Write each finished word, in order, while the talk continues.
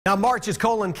Now, March is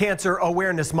Colon Cancer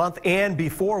Awareness Month, and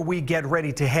before we get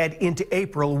ready to head into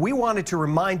April, we wanted to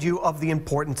remind you of the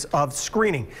importance of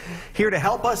screening. Here to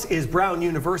help us is Brown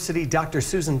University Dr.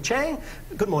 Susan Chang.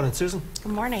 Good morning, Susan.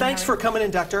 Good morning. Thanks for coming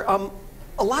in, Doctor.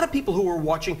 A lot of people who are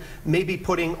watching may be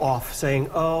putting off, saying,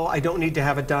 oh, I don't need to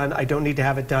have it done, I don't need to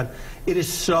have it done. It is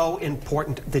so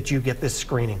important that you get this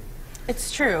screening.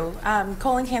 It's true.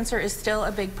 Colon cancer is still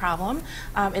a big problem.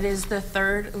 It is the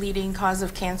third leading cause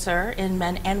of cancer in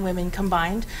men and women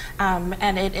combined,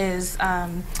 and it is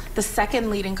the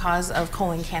second leading cause of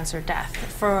colon cancer death.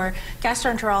 For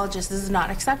gastroenterologists, this is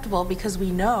not acceptable because we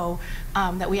know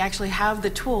that we actually have the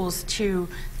tools to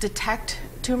detect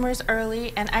tumors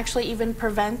early and actually even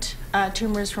prevent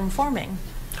tumors from forming.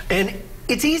 And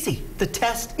it's easy. The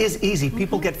test is easy.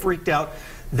 People get freaked out.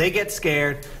 They get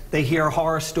scared. They hear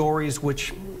horror stories,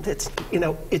 which it's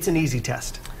an easy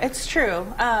test. It's true.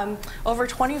 Over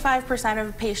 25%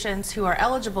 of patients who are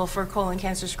eligible for colon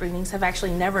cancer screenings have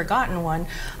actually never gotten one,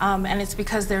 and it's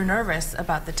because they're nervous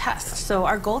about the test. So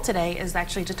our goal today is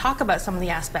actually to talk about some of the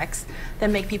aspects that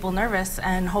make people nervous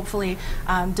and hopefully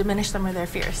diminish some of their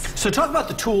fears. So talk about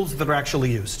the tools that are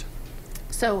actually used.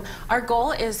 So our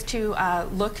goal is to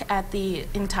look at the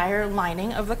entire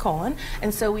lining of the colon,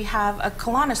 and so we have a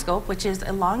colonoscope, which is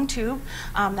a long tube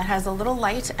that has a little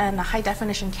light and a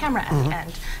high-definition camera at the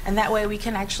end, and that way we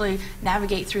can actually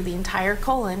navigate through the entire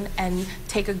colon and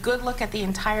take a good look at the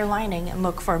entire lining and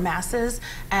look for masses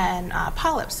and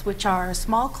polyps, which are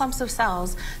small clumps of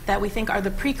cells that we think are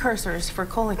the precursors for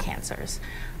colon cancers.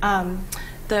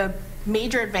 The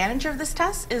major advantage of this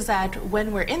test is that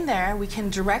when we're in there, we can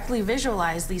directly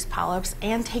visualize these polyps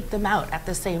and take them out at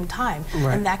the same time.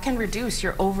 Right. And that can reduce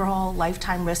your overall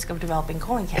lifetime risk of developing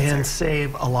colon cancer. And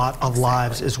save a lot of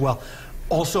lives as well.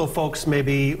 Also, folks,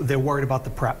 maybe they're worried about the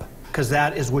prep, because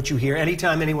that is what you hear.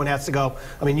 Anytime anyone has to go,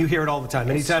 I mean, you hear it all the time.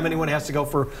 Anytime anyone has to go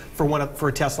for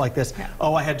a test like this,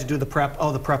 oh, I had to do the prep,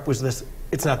 oh, the prep was this.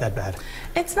 It's not that bad.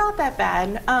 It's not that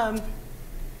bad.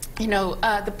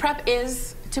 The prep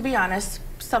is, to be honest,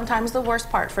 sometimes the worst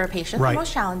part for a patient, the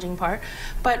most challenging part,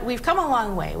 but we've come a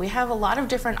long way. We have a lot of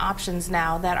different options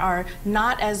now that are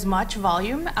not as much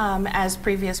volume as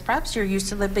previous preps. You're used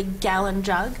to the big gallon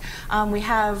jug. We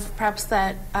have preps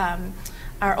that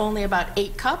are only about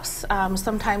 8 cups,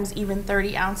 sometimes even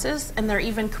 30 ounces, and there are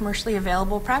even commercially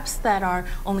available preps that are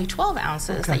only 12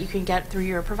 ounces that you can get through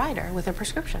your provider with a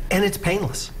prescription. And it's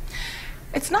painless.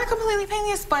 It's not completely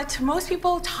painless, but most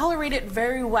people tolerate it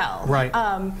very well. Right.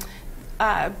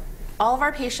 All of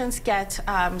our patients get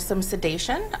some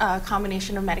sedation, a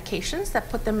combination of medications that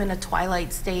put them in a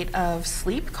twilight state of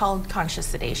sleep called conscious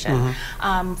sedation.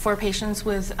 For patients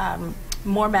with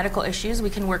more medical issues,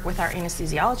 we can work with our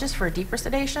anesthesiologist for a deeper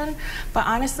sedation. But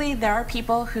honestly, there are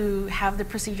people who have the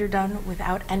procedure done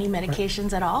without any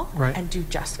medications at all and do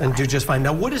just fine. And do just fine.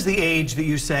 Now, what is the age that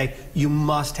you say you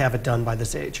must have it done by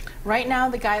this age? Right now,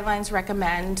 the guidelines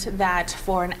recommend that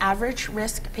for an average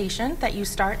risk patient that you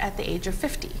start at the age of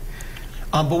 50.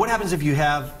 But what happens if you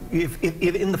have, if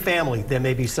in the family there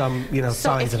may be some, signs of it?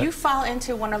 So if you it? fall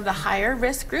into one of the higher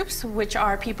risk groups, which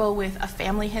are people with a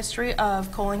family history of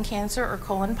colon cancer or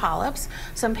colon polyps,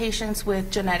 some patients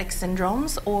with genetic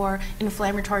syndromes or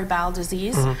inflammatory bowel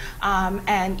disease,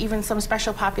 and even some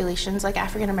special populations like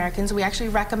African Americans, we actually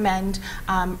recommend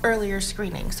earlier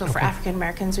screening. So for African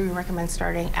Americans, we recommend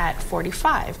starting at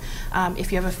 45.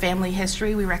 If you have a family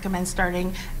history, we recommend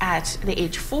starting at the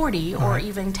age 40 or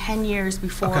even 10 years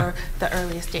before the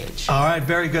earliest age. All right,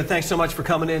 very good. Thanks so much for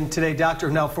coming in today, Doctor.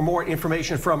 Now, for more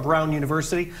information from Brown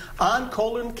University on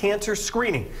colon cancer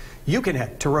screening, you can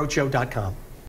head to rhodeshow.com.